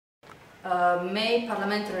May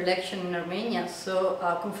parliamentary election in Armenia saw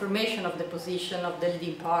a confirmation of the position of the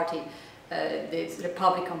leading party, the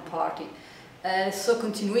Republican Party. So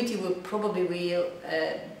continuity will probably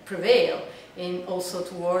prevail in also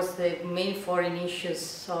towards the main foreign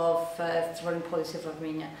issues of foreign policy of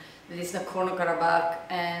Armenia, that is Nagorno-Karabakh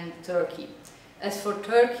and Turkey. As for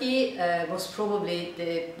Turkey, most probably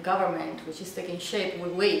the government, which is taking shape,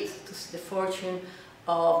 will wait to see the fortune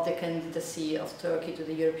of the candidacy of Turkey to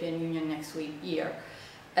the European Union next year.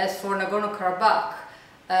 As for Nagorno-Karabakh,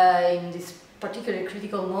 in this particularly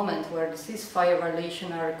critical moment where the ceasefire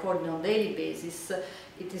violations are recorded on a daily basis,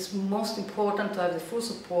 it is most important to have the full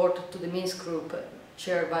support to the Minsk group,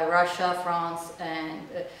 chaired by Russia, France and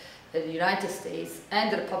the United States,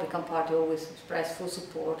 and the Republican Party always expressed full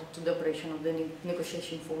support to the operation of the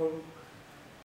negotiation forum.